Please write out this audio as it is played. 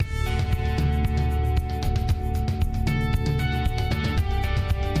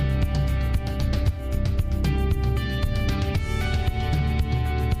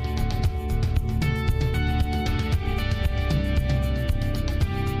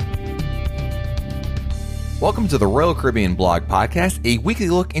Welcome to the Royal Caribbean Blog Podcast, a weekly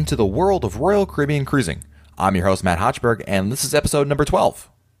look into the world of Royal Caribbean cruising. I'm your host, Matt Hochberg, and this is episode number 12.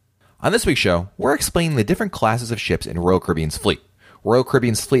 On this week's show, we're explaining the different classes of ships in Royal Caribbean's fleet. Royal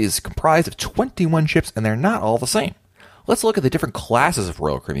Caribbean's fleet is comprised of 21 ships, and they're not all the same. Let's look at the different classes of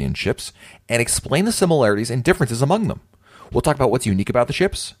Royal Caribbean ships and explain the similarities and differences among them. We'll talk about what's unique about the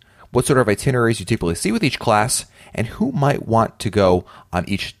ships, what sort of itineraries you typically see with each class, and who might want to go on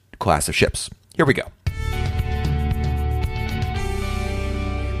each class of ships. Here we go.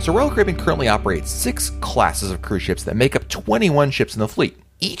 So Royal Caribbean currently operates 6 classes of cruise ships that make up 21 ships in the fleet.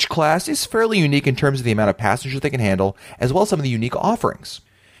 Each class is fairly unique in terms of the amount of passengers they can handle, as well as some of the unique offerings.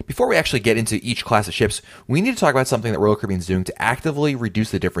 Before we actually get into each class of ships, we need to talk about something that Royal Caribbean is doing to actively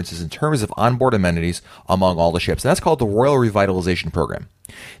reduce the differences in terms of onboard amenities among all the ships, and that's called the Royal Revitalization Program.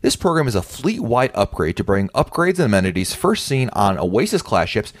 This program is a fleet-wide upgrade to bring upgrades and amenities first seen on Oasis-class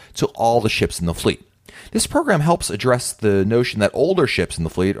ships to all the ships in the fleet. This program helps address the notion that older ships in the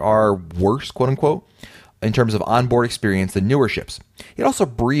fleet are worse, quote-unquote, in terms of onboard experience than newer ships. It also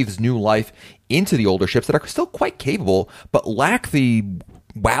breathes new life into the older ships that are still quite capable, but lack the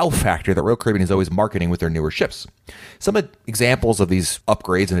wow factor that Royal Caribbean is always marketing with their newer ships. Some examples of these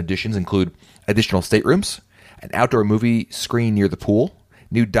upgrades and additions include additional staterooms, an outdoor movie screen near the pool,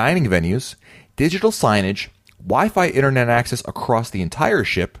 new dining venues, digital signage, Wi-Fi internet access across the entire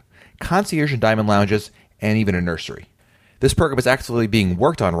ship, concierge and diamond lounges, and even a nursery. This program is actually being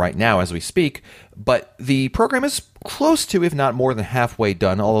worked on right now as we speak, but the program is close to, if not more than halfway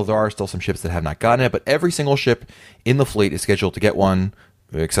done, although there are still some ships that have not gotten it, but every single ship in the fleet is scheduled to get one,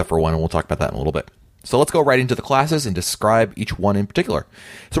 except for one, and we'll talk about that in a little bit. So let's go right into the classes and describe each one in particular.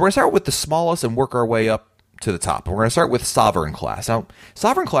 So we're going to start with the smallest and work our way up to the top. We're going to start with Sovereign class. Now,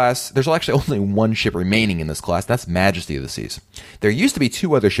 Sovereign class, there's actually only one ship remaining in this class. That's Majesty of the Seas. There used to be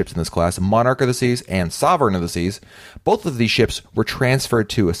 2 other ships in this class, Monarch of the Seas and Sovereign of the Seas. Both of these ships were transferred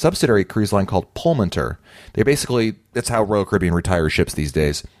to a subsidiary cruise line called Pullmantur. That's how Royal Caribbean retires ships these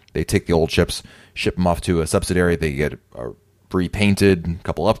days. They take the old ships, ship them off to a subsidiary, they get repainted, a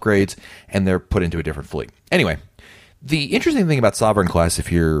couple upgrades, and they're put into a different fleet. Anyway, the interesting thing about Sovereign class,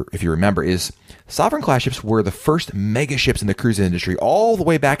 if you remember, is Sovereign class ships were the first mega ships in the cruise industry all the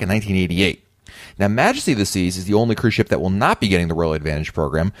way back in 1988. Now, Majesty of the Seas is the only cruise ship that will not be getting the Royal Advantage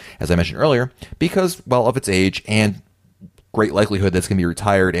program, as I mentioned earlier, because, well, of its age and great likelihood that it's going to be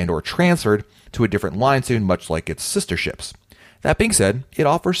retired and or transferred to a different line soon, much like its sister ships. That being said, it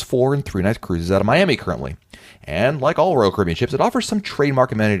offers 4 and 3-night cruises out of Miami currently. And like all Royal Caribbean ships, it offers some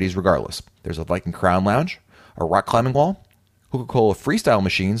trademark amenities regardless. There's a Viking Crown Lounge, a rock climbing wall, Coca-Cola freestyle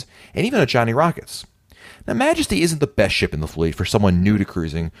machines, and even a Johnny Rockets. Now, Majesty isn't the best ship in the fleet for someone new to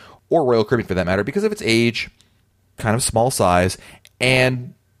cruising, or Royal Caribbean for that matter, because of its age, kind of small size,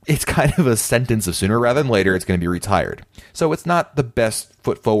 and it's kind of a sentence of sooner rather than later it's going to be retired. So it's not the best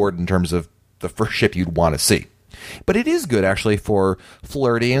foot forward in terms of the first ship you'd want to see. But it is good, actually, for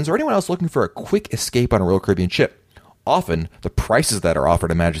Floridians or anyone else looking for a quick escape on a Royal Caribbean ship. Often, the prices that are offered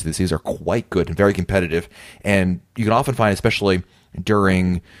at Majesty of the Seas are quite good and very competitive, and you can often find, especially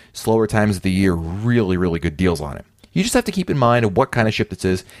during slower times of the year, really, really good deals on it. You just have to keep in mind what kind of ship this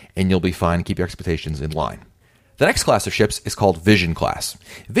is, and you'll be fine. Keep your expectations in line. The next class of ships is called Vision class.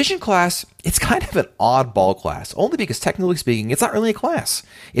 Vision class, it's kind of an oddball class, only because technically speaking, it's not really a class.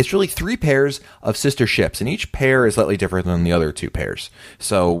 It's really 3 pairs of sister ships, and each pair is slightly different than the other 2 pairs.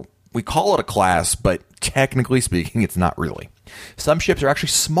 So we call it a class, but technically speaking, it's not really. Some ships are actually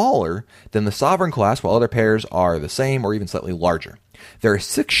smaller than the Sovereign class, while other pairs are the same or even slightly larger. There are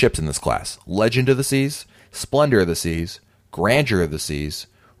 6 ships in this class: Legend of the Seas, Splendor of the Seas, Grandeur of the Seas,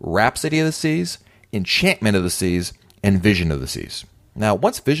 Rhapsody of the Seas, Enchantment of the Seas, and Vision of the Seas. Now,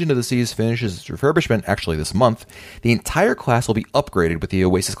 once Vision of the Seas finishes its refurbishment, actually this month, the entire class will be upgraded with the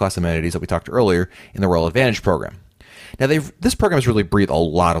Oasis class amenities that we talked earlier in the Royal Advantage program. Now, this program has really breathed a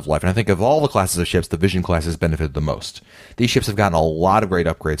lot of life, and I think of all the classes of ships, the Vision class has benefited the most. These ships have gotten a lot of great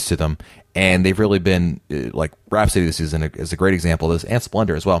upgrades to them, and they've really been, like Rhapsody of the Seas is a great example of this, and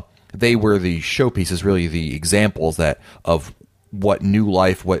Splendor as well. They were the showpieces, really the examples of what new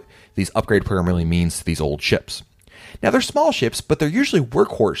life, what these upgrade program really means to these old ships. Now, they're small ships, but they're usually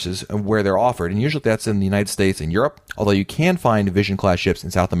workhorses where they're offered, and usually that's in the United States and Europe, although you can find Vision-class ships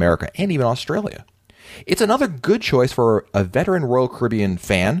in South America and even Australia. It's another good choice for a veteran Royal Caribbean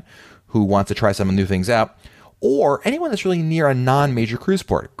fan who wants to try some new things out, or anyone that's really near a non-major cruise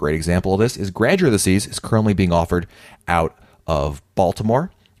port. A great example of this is Grandeur of the Seas is currently being offered out of Baltimore,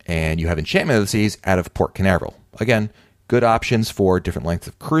 and you have Enchantment of the Seas out of Port Canaveral. Again, good options for different lengths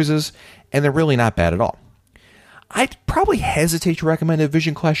of cruises, and they're really not bad at all. I'd probably hesitate to recommend a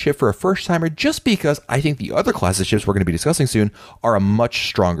Vision class ship for a first timer just because I think the other class of ships we're going to be discussing soon are a much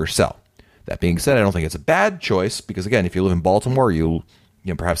stronger sell. That being said, I don't think it's a bad choice because, again, if you live in Baltimore, you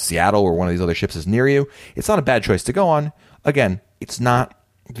know, perhaps Seattle or one of these other ships is near you, it's not a bad choice to go on. Again, it's not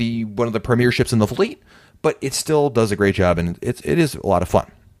one of the premier ships in the fleet, but it still does a great job, and it is a lot of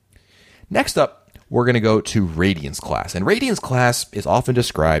fun. Next up, we're going to go to Radiance class. And Radiance class is often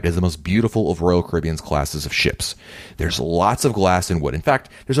described as the most beautiful of Royal Caribbean's classes of ships. There's lots of glass and wood. In fact,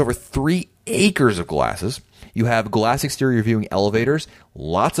 there's over 3 acres of glasses. You have glass exterior viewing elevators,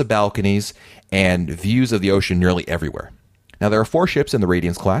 lots of balconies, and views of the ocean nearly everywhere. Now, there are 4 ships in the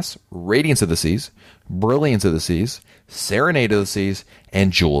Radiance class: Radiance of the Seas, Brilliance of the Seas, Serenade of the Seas,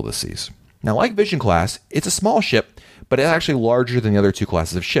 and Jewel of the Seas. Now, like Vision class, it's a small ship, but it's actually larger than the other 2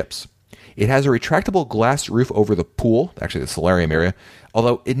 classes of ships. It has a retractable glass roof over the pool, actually the solarium area,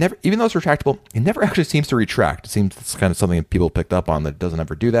 although even though it's retractable, it never actually seems to retract. It seems it's kind of something that people picked up on that doesn't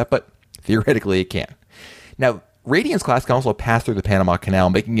ever do that, but theoretically it can. Now, Radiance class can also pass through the Panama Canal,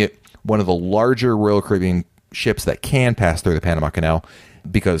 making it one of the larger Royal Caribbean ships that can pass through the Panama Canal,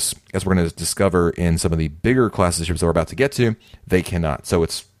 because, as we're going to discover in some of the bigger classes of ships that we're about to get to, they cannot. So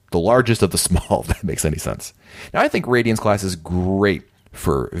it's the largest of the small, if that makes any sense. Now, I think Radiance class is great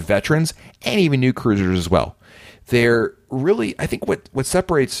for veterans and even new cruisers as well. They're really, I think what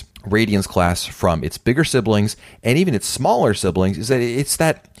separates Radiance class from its bigger siblings and even its smaller siblings is that it's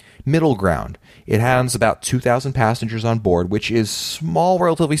that middle ground. It has about 2,000 passengers on board, which is small,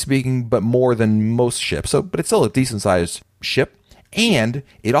 relatively speaking, but more than most ships. But it's still a decent-sized ship, and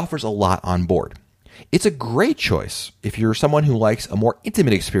it offers a lot on board. It's a great choice if you're someone who likes a more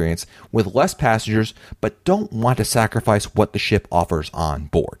intimate experience with less passengers, but don't want to sacrifice what the ship offers on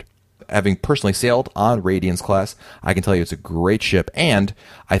board. Having personally sailed on Radiance class, I can tell you it's a great ship, and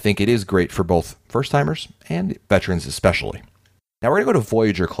I think it is great for both first-timers and veterans especially. Now we're going to go to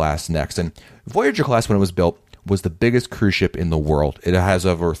Voyager class next, and Voyager class, when it was built, was the biggest cruise ship in the world. It has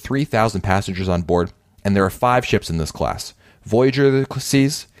over 3,000 passengers on board, and there are 5 ships in this class: Voyager of the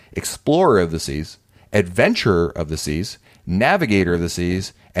Seas, Explorer of the Seas, Adventurer of the Seas, Navigator of the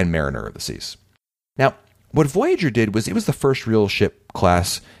Seas, and Mariner of the Seas. Now, what Voyager did was it was the first real ship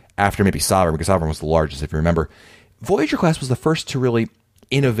class after maybe Sovereign, because Sovereign was the largest, if you remember. Voyager class was the first to really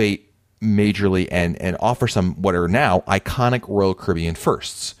innovate majorly and offer some what are now iconic Royal Caribbean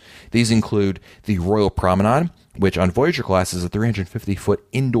firsts. These include the Royal Promenade, which on Voyager class is a 350-foot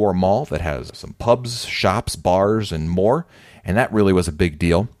indoor mall that has some pubs, shops, bars, and more, and that really was a big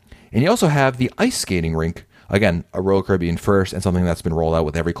deal. And you also have the ice skating rink, again, a Royal Caribbean first and something that's been rolled out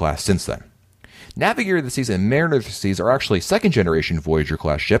with every class since then. Navigator of the Seas and Mariner of the Seas are actually second-generation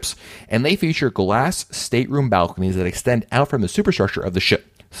Voyager-class ships, and they feature glass stateroom balconies that extend out from the superstructure of the ship.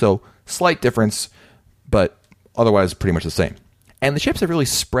 So, slight difference, but otherwise pretty much the same. And the ships have really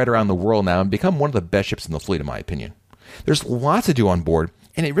spread around the world now and become one of the best ships in the fleet, in my opinion. There's lots to do on board,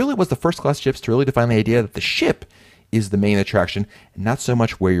 and it really was the first-class ships to really define the idea that the ship is the main attraction, and not so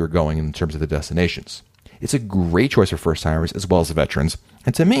much where you're going in terms of the destinations. It's a great choice for first-timers as well as veterans,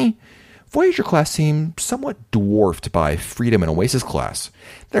 and to me, Voyager class seems somewhat dwarfed by Freedom and Oasis class.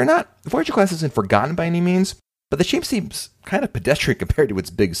 Voyager class isn't forgotten by any means, but the ship seems kind of pedestrian compared to its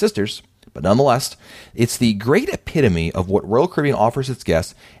big sisters. But nonetheless, it's the great epitome of what Royal Caribbean offers its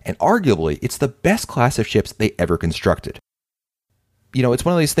guests, and arguably, it's the best class of ships they ever constructed. You know, it's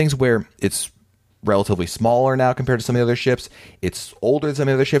one of these things where it's relatively smaller now compared to some of the other ships. It's older than some of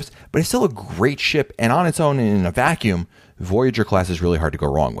the other ships, but it's still a great ship, and on its own in a vacuum, Voyager class is really hard to go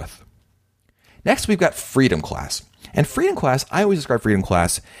wrong with. Next, we've got Freedom class. And Freedom class, I always describe Freedom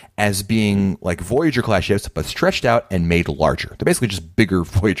class as being like Voyager class ships, but stretched out and made larger. They're basically just bigger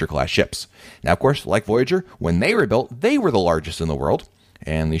Voyager class ships. Now, of course, like Voyager, when they were built, they were the largest in the world.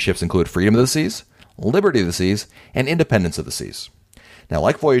 And these ships include Freedom of the Seas, Liberty of the Seas, and Independence of the Seas. Now,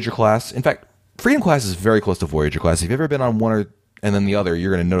 like Voyager class, in fact, Freedom class is very close to Voyager class. If you've ever been on one and then the other,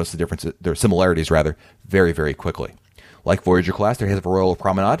 you're going to notice the difference, their similarities rather, very, very quickly. Like Voyager class, they have a Royal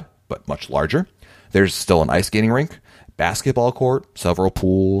Promenade, but much larger. There's still an ice skating rink, basketball court, several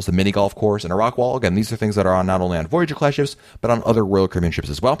pools, a mini golf course, and a rock wall. Again, these are things that are on not only on Voyager class ships, but on other Royal Caribbean ships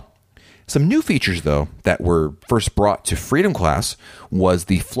as well. Some new features, though, that were first brought to Freedom class was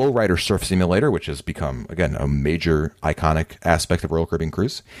the Flow Rider Surf Simulator, which has become, again, a major iconic aspect of Royal Caribbean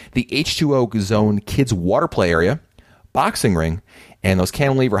cruise, the H2O Zone Kids Water Play Area, boxing ring, and those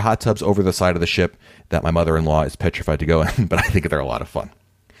cantilever hot tubs over the side of the ship that my mother-in-law is petrified to go in, but I think they're a lot of fun.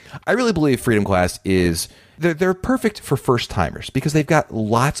 I really believe Freedom Class is they're perfect for first timers because they've got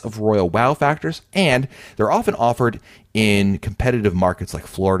lots of royal wow factors, and they're often offered in competitive markets like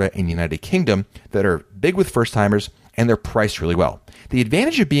Florida and United Kingdom that are big with first timers, and they're priced really well. The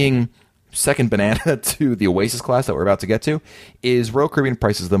advantage of being second banana to the Oasis class that we're about to get to is Royal Caribbean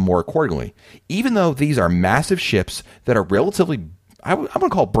prices them more accordingly. Even though these are massive ships that are relatively, I'm going to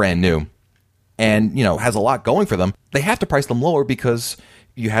call brand new, and has a lot going for them, they have to price them lower because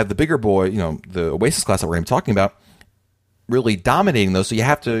you have the bigger boy, the Oasis class that we're going to be talking about, really dominating those. So you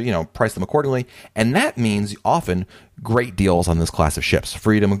have to, price them accordingly. And that means often great deals on this class of ships.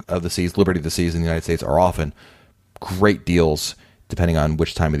 Freedom of the Seas, Liberty of the Seas in the United States are often great deals depending on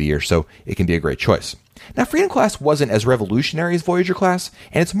which time of the year. So it can be a great choice. Now, Freedom class wasn't as revolutionary as Voyager class,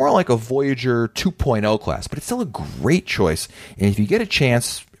 and it's more like a Voyager 2.0 class, but it's still a great choice. And if you get a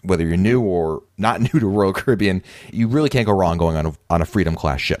chance, whether you're new or not new to Royal Caribbean, you really can't go wrong going on a Freedom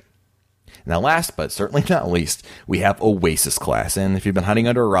class ship. Now, last but certainly not least, we have Oasis class. And if you've been hiding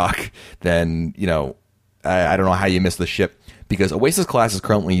under a rock, then, I don't know how you missed the ship, because Oasis class is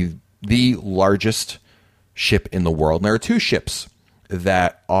currently the largest ship in the world. And there are two ships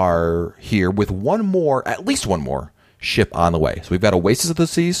that are here with at least one more ship on the way. So we've got Oasis of the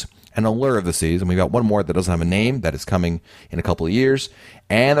Seas and Allure of the Seas, and we've got one more that doesn't have a name that is coming in a couple of years.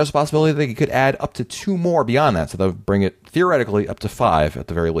 And there's a possibility that they could add up to 2 more beyond that, so they'll bring it theoretically up to 5 at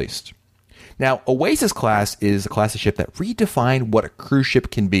the very least. Now, Oasis class is a class of ship that redefined what a cruise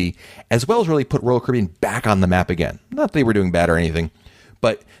ship can be, as well as really put Royal Caribbean back on the map again. Not that they were doing bad or anything,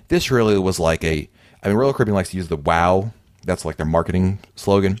 but this really was like Royal Caribbean likes to use the WOW. That's like their marketing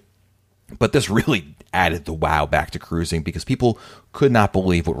slogan. But this really added the wow back to cruising because people could not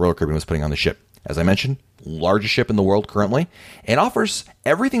believe what Royal Caribbean was putting on the ship. As I mentioned, largest ship in the world currently, and offers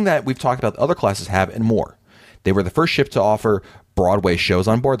everything that we've talked about the other classes have and more. They were the first ship to offer Broadway shows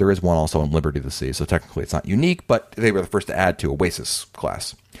on board. There is one also on Liberty of the Sea, so technically it's not unique, but they were the first to add to Oasis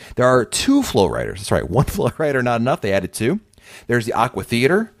class. There are 2 flow riders. That's right, 1 flow rider, not enough. They added 2. There's the Aqua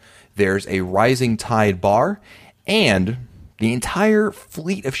Theater. There's a Rising Tide bar. And the entire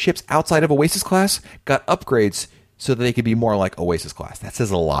fleet of ships outside of Oasis class got upgrades so that they could be more like Oasis class. That says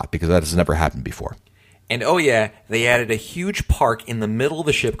a lot because that has never happened before. And oh yeah, they added a huge park in the middle of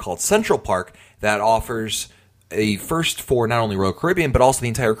the ship called Central Park that offers a first for not only Royal Caribbean, but also the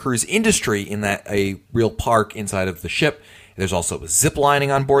entire cruise industry in that a real park inside of the ship. There's also zip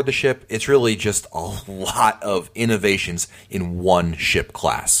lining on board the ship. It's really just a lot of innovations in one ship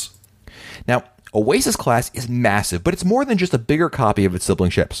class. Now, Oasis class is massive, but it's more than just a bigger copy of its sibling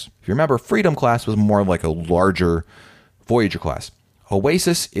ships. If you remember, Freedom class was more like a larger Voyager class.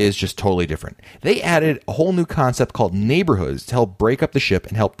 Oasis is just totally different. They added a whole new concept called neighborhoods to help break up the ship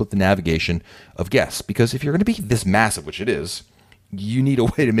and help with the navigation of guests. Because if you're going to be this massive, which it is, you need a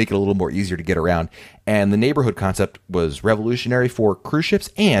way to make it a little more easier to get around. And the neighborhood concept was revolutionary for cruise ships,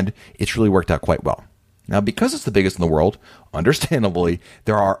 and it's really worked out quite well. Now, because it's the biggest in the world, understandably,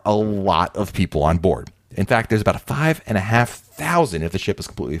 there are a lot of people on board. In fact, there's about 5,500 if the ship is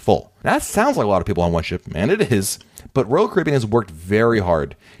completely full. Now, that sounds like a lot of people on one ship, and it is, but Royal Caribbean has worked very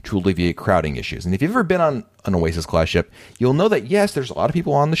hard to alleviate crowding issues. And if you've ever been on an Oasis-class ship, you'll know that, yes, there's a lot of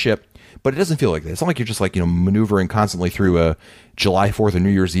people on the ship, but it doesn't feel like that. It's not like you're just maneuvering constantly through a July 4th or New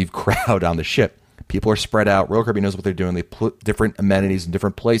Year's Eve crowd on the ship. People are spread out. Royal Caribbean knows what they're doing. They put different amenities in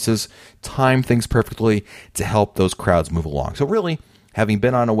different places, time things perfectly to help those crowds move along. So really, having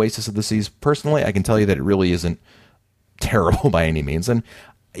been on Oasis of the Seas personally, I can tell you that it really isn't terrible by any means. And,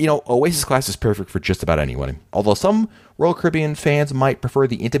 Oasis class is perfect for just about anyone. Although some Royal Caribbean fans might prefer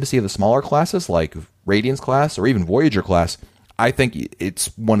the intimacy of the smaller classes like Radiance class or even Voyager class, I think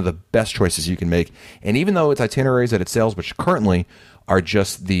it's one of the best choices you can make. And even though its itineraries that it sails, which currently are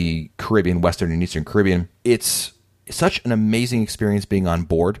just the Caribbean, Western and Eastern Caribbean, it's such an amazing experience being on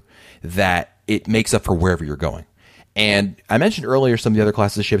board that it makes up for wherever you're going. And I mentioned earlier some of the other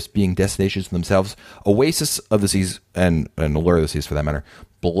classes of ships being destinations themselves. Oasis of the Seas and Allure of the Seas, for that matter,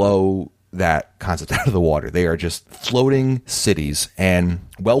 blow that concept out of the water. They are just floating cities and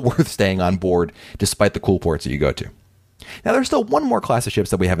well worth staying on board despite the cool ports that you go to. Now, there's still one more class of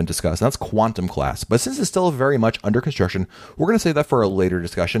ships that we haven't discussed, and that's Quantum class. But since it's still very much under construction, we're going to save that for a later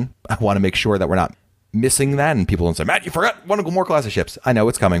discussion. I want to make sure that we're not missing that, and people don't say, Matt, you forgot one more class of ships. I know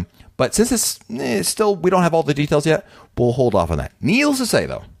it's coming. But since it's still, we don't have all the details yet, we'll hold off on that. Needless to say,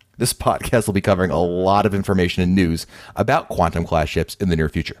 though, this podcast will be covering a lot of information and news about Quantum class ships in the near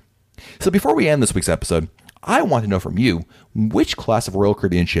future. So before we end this week's episode, I want to know from you, which class of Royal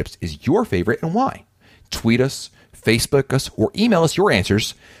Caribbean ships is your favorite and why? Tweet us, Facebook us, or email us your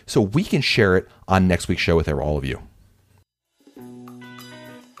answers so we can share it on next week's show with all of you.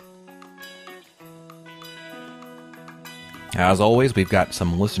 As always, we've got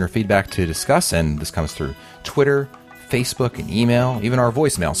some listener feedback to discuss, and this comes through Twitter, Facebook, and email, even our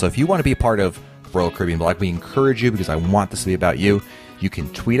voicemail. So if you want to be a part of Royal Caribbean Blog, we encourage you, because I want this to be about you. You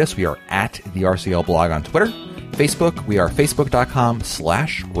can tweet us. We are at the RCL Blog on Twitter. Facebook, we are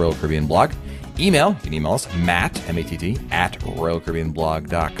facebook.com/Royal Caribbean Blog. Email, you can email us, Matt, M-A-T-T, at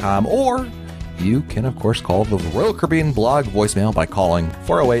RoyalCaribbeanBlog.com, or you can, of course, call the Royal Caribbean Blog voicemail by calling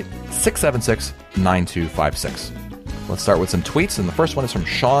 408-676-9256. Let's start with some tweets, and the first one is from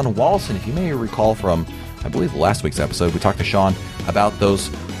Sean Wallace. And if you may recall from, I believe, last week's episode, we talked to Sean about those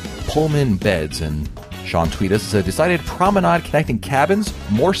Pullman beds, and Sean tweeted us, a decided promenade connecting cabins,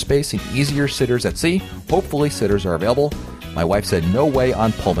 more space, and easier sitters at sea. Hopefully sitters are available. My wife said no way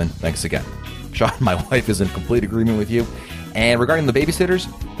on Pullman. Thanks again. Sean, my wife is in complete agreement with you. And regarding the babysitters,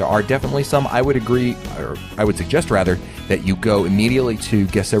 there are definitely some. I would agree, or I would suggest rather, that you go immediately to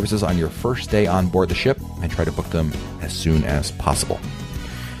guest services on your first day on board the ship and try to book them as soon as possible.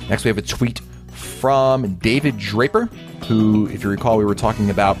 Next, we have a tweet from David Draper, who, if you recall, we were talking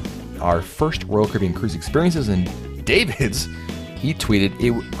about our first Royal Caribbean cruise experiences, and David's, he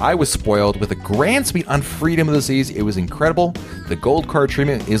tweeted, I was spoiled with a grand suite on Freedom of the Seas. It was incredible. The gold card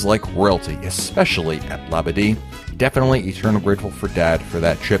treatment is like royalty, especially at Labadee. Definitely eternal grateful for Dad for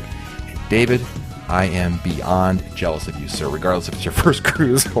that trip. And David, I am beyond jealous of you, sir, regardless if it's your first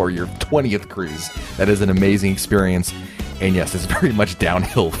cruise or your 20th cruise. That is an amazing experience. And yes, it's very much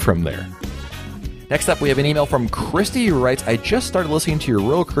downhill from there. Next up, we have an email from Christy, who writes, I just started listening to your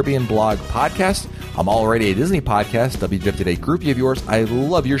Royal Caribbean Blog podcast. I'm already a Disney podcast, WDW Today groupie of yours. I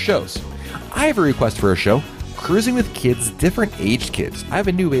love your shows. I have a request for a show, Cruising with Kids, Different Aged Kids. I have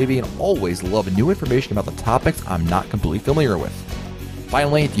a new baby and always love new information about the topics I'm not completely familiar with.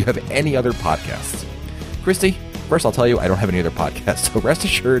 Finally, do you have any other podcasts? Christy, first I'll tell you I don't have any other podcasts, so rest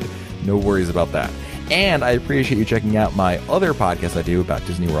assured, no worries about that. And I appreciate you checking out my other podcast I do about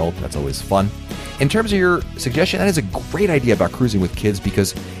Disney World. That's always fun. In terms of your suggestion, that is a great idea about cruising with kids,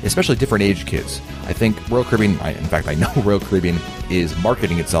 because especially different age kids. I think Royal Caribbean, in fact, I know Royal Caribbean is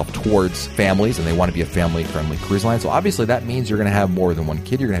marketing itself towards families, and they want to be a family-friendly cruise line. So obviously that means you're going to have more than one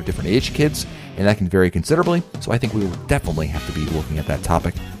kid. You're going to have different age kids, and that can vary considerably. So I think we will definitely have to be looking at that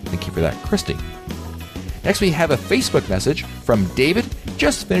topic. Thank you for that, Christy. Next, we have a Facebook message from David.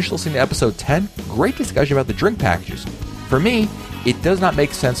 Just finished listening to episode 10. Great discussion about the drink packages. For me, it does not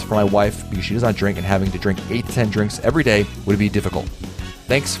make sense for my wife because she does not drink, and having to drink 8 to 10 drinks every day would be difficult.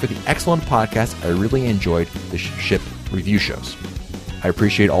 Thanks for the excellent podcast. I really enjoyed the ship review shows. I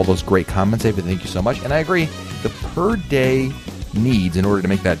appreciate all those great comments, David. Thank you so much. And I agree, the per day needs in order to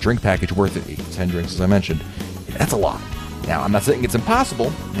make that drink package worth it, 8 to 10 drinks, as I mentioned, that's a lot. Now, I'm not saying it's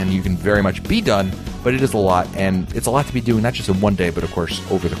impossible, and you can very much be done, but it is a lot, and it's a lot to be doing, not just in one day, but of course,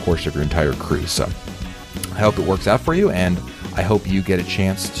 over the course of your entire cruise. So I hope it works out for you, and I hope you get a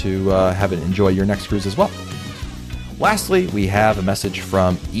chance to enjoy your next cruise as well. Lastly, we have a message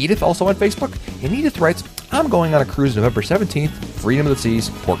from Edith, also on Facebook. And Edith writes, I'm going on a cruise November 17th, Freedom of the Seas,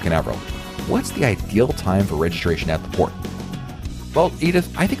 Port Canaveral. What's the ideal time for registration at the port? Well,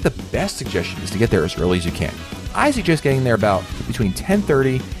 Edith, I think the best suggestion is to get there as early as you can. I suggest getting there about between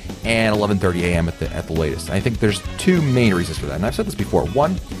 10:30 and 11:30 a.m. at the latest. I think there's two main reasons for that, and I've said this before.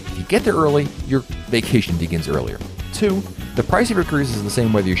 One, if you get there early, your vacation begins earlier. Two, the price of your cruise is the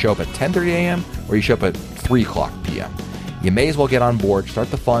same whether you show up at 10:30 a.m. or you show up at 3 o'clock p.m. You may as well get on board,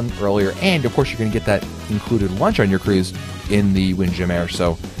 start the fun earlier, and of course you're going to get that included lunch on your cruise in the Windjammer Air.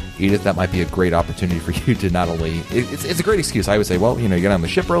 So, Edith, that might be a great opportunity for you to not only... It's a great excuse. I would say, well, you get on the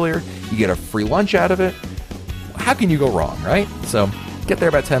ship earlier, you get a free lunch out of it. How can you go wrong, right? So, get there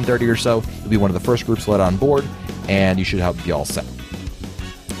about 10:30 or so. You'll be one of the first groups let on board, and you should be all set.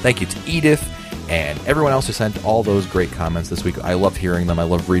 Thank you to Edith and everyone else who sent all those great comments this week. I love hearing them. I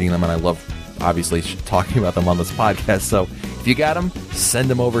love reading them, and I love, obviously, talking about them on this podcast. So if you got them, send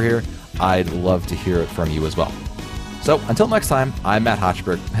them over here. I'd love to hear it from you as well. So until next time, I'm Matt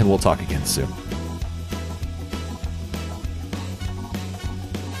Hochberg, and we'll talk again soon.